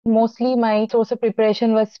Mostly my source of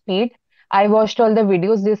preparation was speed. I watched all the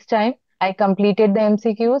videos this time. I completed the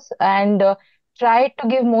MCQs and tried to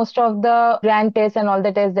give most of the grand tests and all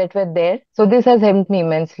the tests that were there. So this has helped me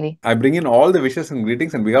immensely. I bring in all the wishes and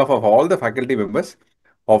greetings on behalf of all the faculty members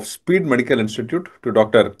of Speed Medical Institute to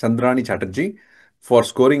Dr. Chandrani Chatterjee for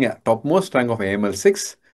scoring a topmost rank of AML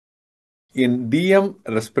 6 in DM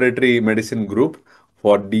Respiratory Medicine group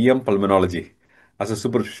for DM Pulmonology as a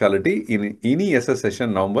super specialty in NEET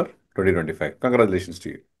session November 2025. Congratulations to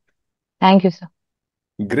you. Thank you, sir.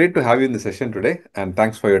 Great to have you in the session today, and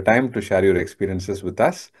thanks for your time to share your experiences with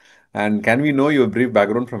us. And can we know your brief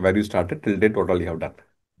background from where you started till date, what all you have done?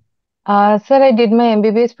 Sir, I did my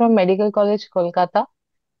MBBS from Medical College, Kolkata.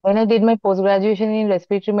 Then I did my post-graduation in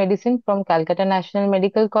respiratory medicine from Calcutta National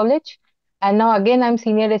Medical College. And now again, I'm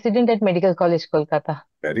senior resident at Medical College, Kolkata.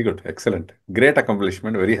 Very good, excellent. Great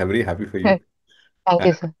accomplishment. Very happy for you. Thank And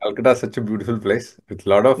you, sir. Calcutta is such a beautiful place with a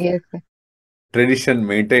lot of Yes, sir. tradition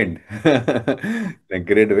maintained in a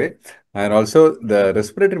great way. And also, the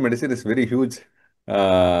respiratory medicine is very huge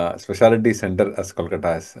specialty center as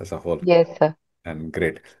Kolkata as a whole. Yes, sir. And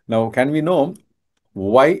great. Now, can we know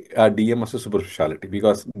why DM as a super specialty?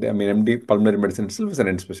 Because I mean, MD pulmonary medicine itself is an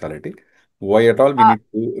end specialty. Why at all we Uh, need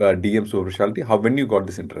to DM super specialty? How when you got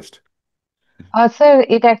this interest? Sir,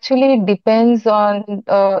 it actually depends on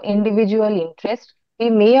individual interest. We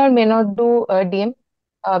may or may not do DM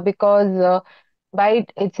because by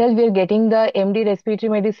itself we are getting the MD respiratory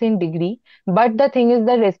medicine degree. But the thing is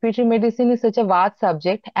that respiratory medicine is such a vast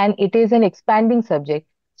subject and it is an expanding subject.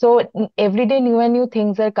 So every day new and new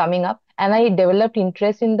things are coming up, and I developed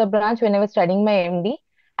interest in the branch when I was studying my MD,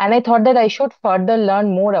 and I thought that I should further learn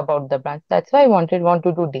more about the branch. That's why I want to do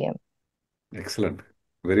DM. Excellent.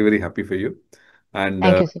 Very happy for you. And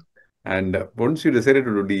Thank you, sir. once you decided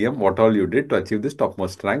to do DM, what all you did to achieve this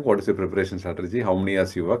topmost rank? What is your preparation strategy? How many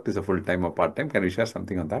years you worked? Is a full time or part time? Can you share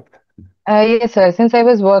something on that? Yes, sir. Since I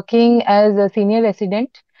was working as a senior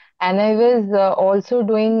resident and I was also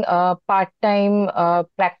doing part-time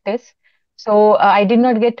practice, so I did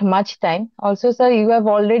not get much time. Also, sir, you have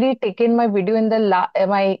already taken my video in the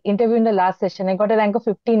my interview in the last session. I got a rank of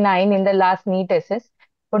 59 in the last NEET SS.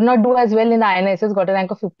 Could not do as well in the INSS. Got a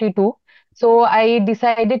rank of 52. So I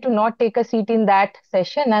decided to not take a seat in that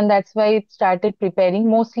session, and that's why I started preparing.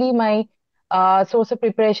 Mostly my source of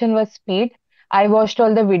preparation was speed. I watched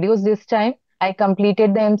all the videos this time. I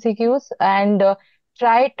completed the MCQs and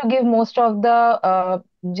tried to give most of the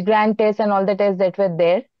grand tests and all the tests that were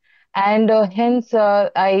there. And hence,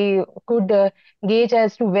 I could gauge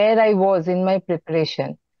as to where I was in my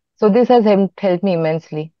preparation. So this has helped me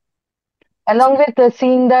immensely. Along with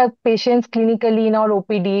seeing the patients clinically in our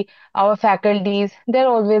OPD, our faculties, they're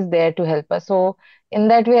always there to help us. So in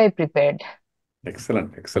that way, I prepared.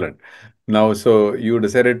 Excellent. Now, so you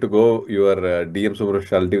decided to go your DM super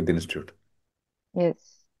specialty with the institute.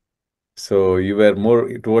 Yes. So you were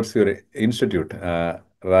more towards your institute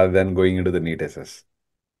rather than going into the NEET SS.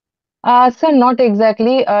 Sir, not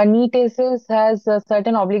exactly. NEET has a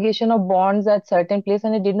certain obligation of bonds at certain place,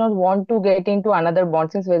 and I did not want to get into another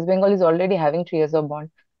bond since West Bengal is already having 3 years of bond.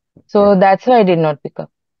 Good. So that's why I did not pick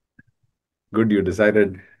up. Good, you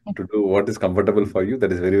decided to do what is comfortable for you.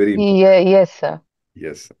 That is very important. Yeah, yes, sir.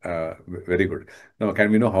 Yes, very good. Now,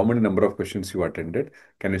 can we know how many number of questions you attended?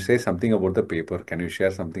 Can you say something about the paper? Can you share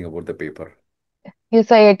something about the paper?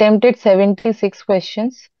 Yes, I attempted 76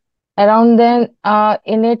 questions. Around then,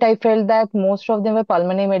 in it, I felt that most of them were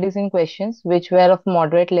pulmonary medicine questions, which were of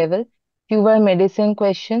moderate level. Few were medicine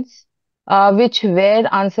questions, which were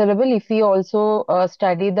answerable if we also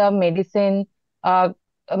study the uh,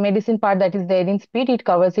 medicine part that is there in speed. It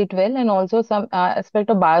covers it well, and also some aspect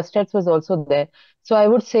of biostats was also there. So I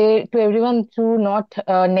would say to everyone to not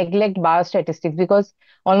neglect biostatistics because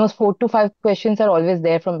almost 4 to 5 questions are always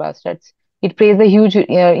there from biostats. It plays a huge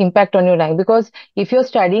impact on your rank because if you're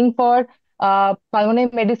studying for pulmonary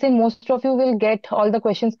medicine, most of you will get all the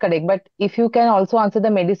questions correct. But if you can also answer the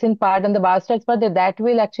medicine part and the biostats part, that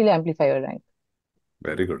will actually amplify your rank.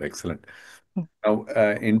 Very good, excellent. Now,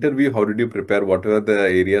 interview, how did you prepare? What were the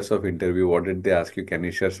areas of interview? What did they ask you? Can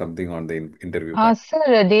you share something on the interview part?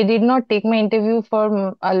 Sir, they did not take my interview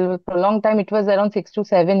for a prolonged time. It was around 6 to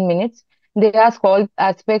 7 minutes. They asked all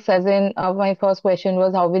aspects, as in, my first question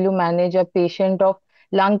was, how will you manage a patient of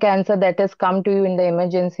lung cancer that has come to you in the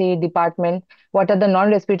emergency department? What are the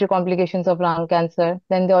non-respiratory complications of lung cancer?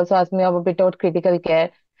 Then they also asked me a bit about critical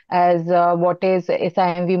care, as what is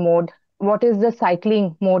SIMV mode? What is the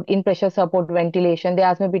cycling mode in pressure support ventilation? They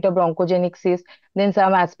asked me a bit of bronchogenic cyst. Then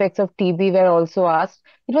some aspects of TB were also asked.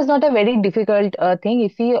 It was not a very difficult thing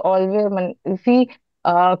if we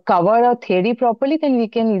cover a theory properly, then we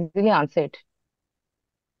can easily answer it.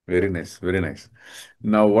 Very nice, very nice.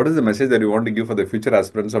 Now, what is the message that you want to give for the future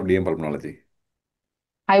aspirants of DM pulmonology?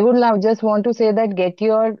 I would now just want to say that get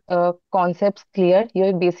your concepts clear.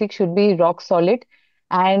 Your basics should be rock solid.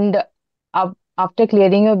 And after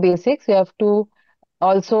clearing your basics, you have to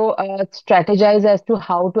also strategize as to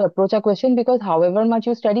how to approach a question, because however much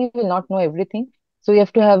you study, you will not know everything. So you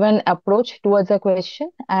have to have an approach towards a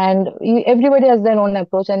question, and everybody has their own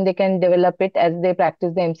approach, and they can develop it as they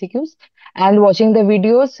practice the MCQs. And watching the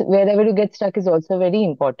videos wherever you get stuck is also very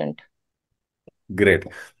important. Great.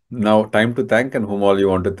 Now, time to thank and whom all you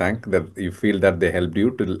want to thank that you feel that they helped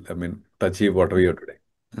you to, to achieve whatever you're today.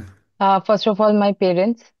 First of all, my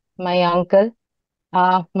parents, my uncle,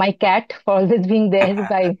 my cat for always being there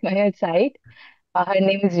by my side. Her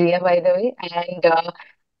name is Ria, by the way,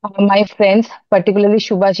 and my friends, particularly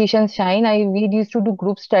Shubhashish and Shine. We used to do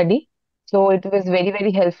group study, so it was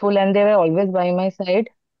very helpful, and they were always by my side.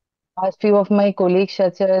 A few of my colleagues,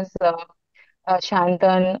 such as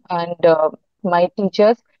Shantan, and my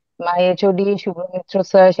teachers, my HOD, Shubham Mitra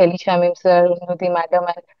sir, Shelly Shamim sir, Unnati madam,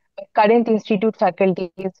 and my current institute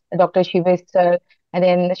faculties, Dr. Shivesh sir, and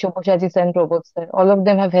then Shubhashaji sir and Prabodh sir. All of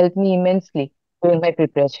them have helped me immensely during my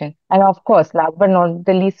preparation. And of course, last but not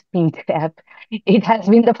the least, Speed app. It has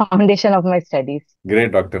been the foundation of my studies.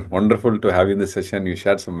 Great, Doctor. Wonderful to have you in this session. You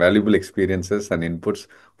shared some valuable experiences and inputs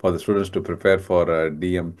for the students to prepare for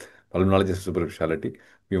DM, Pulmonology Super Speciality.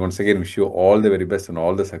 We once again wish you all the very best and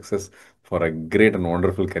all the success for a great and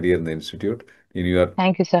wonderful career in the institute in your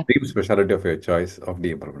Thank you, sir. dream specialty of your choice of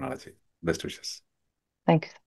DM Pulmonology. Best wishes. Thank you.